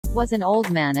Was an old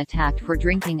man attacked for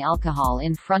drinking alcohol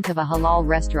in front of a halal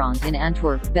restaurant in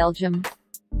Antwerp, Belgium?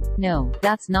 No,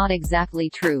 that's not exactly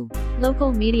true.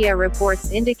 Local media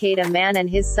reports indicate a man and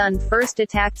his son first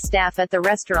attacked staff at the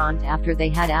restaurant after they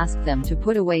had asked them to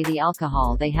put away the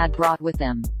alcohol they had brought with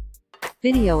them.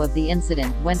 Video of the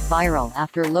incident went viral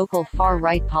after local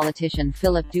far-right politician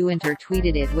Philip Dewinter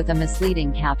tweeted it with a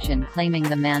misleading caption claiming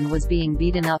the man was being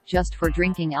beaten up just for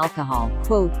drinking alcohol.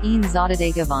 Quote, Een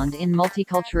Zottegevond in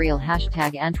multicultureel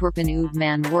 #Antwerpen uw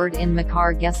man word in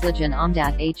mekaar geslagen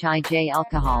omdat hij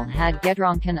alcohol had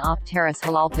gedronken op terras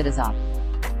halalpidazop.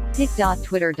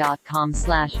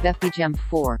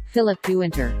 pic.twitter.com/vfbgem4, Philip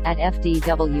Dewinter, at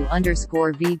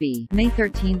FDW_VB, May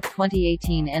 13,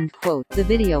 2018 end quote. The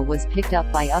video was picked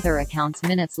up by other accounts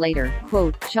minutes later.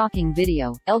 Quote, shocking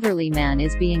video, elderly man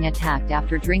is being attacked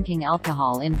after drinking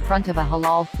alcohol in front of a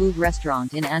halal food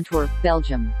restaurant in Antwerp,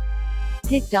 Belgium.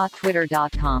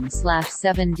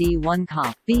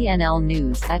 pic.twitter.com/7d1cop, BNL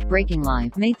News, at Breaking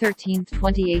Live, May 13,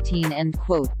 2018 end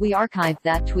quote. We archived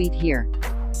that tweet here.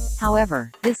 However,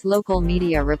 this local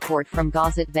media report from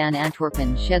Gazet van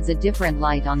Antwerpen sheds a different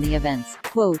light on the events.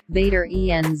 Quote, Vader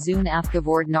en zoon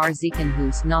afgevoerd naar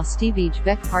ziekenhuis na stevige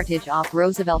vechtpartij op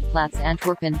Rooseveltplatz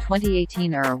Antwerpen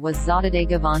 2018 was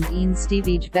Zottegevond een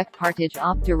stevige vechtpartij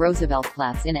op de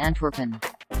Rooseveltplatz in Antwerpen.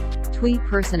 Twee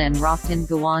personen raakten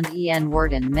gewond en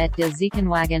worden met de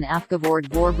ziekenwagen afgevoerd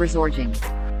voor verzorging.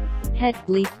 Het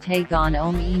bleek te gaan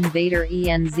om een Vader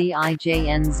en zijn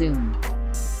zoon.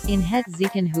 In het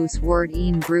ziekenhuis wordt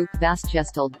een groep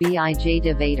vastgesteld bij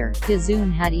de Vader, de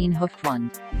zoon had een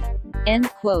hoofdwond.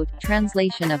 End quote.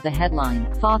 Translation of the headline,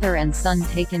 father and son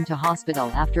taken to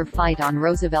hospital after fight on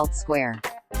Roosevelt Square.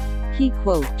 He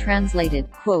quote, translated,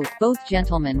 quote, both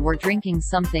gentlemen were drinking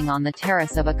something on the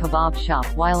terrace of a kebab shop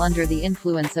while under the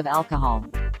influence of alcohol.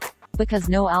 Because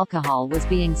no alcohol was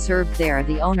being served there,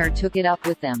 the owner took it up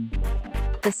with them.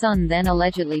 The son then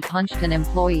allegedly punched an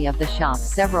employee of the shop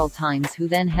several times who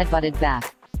then headbutted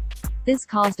back. This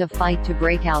caused a fight to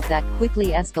break out that quickly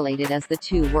escalated as the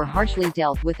two were harshly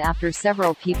dealt with after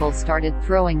several people started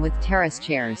throwing with terrace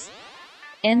chairs.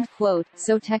 End quote.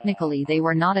 So technically they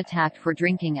were not attacked for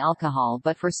drinking alcohol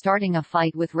but for starting a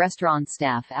fight with restaurant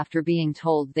staff after being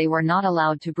told they were not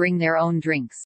allowed to bring their own drinks.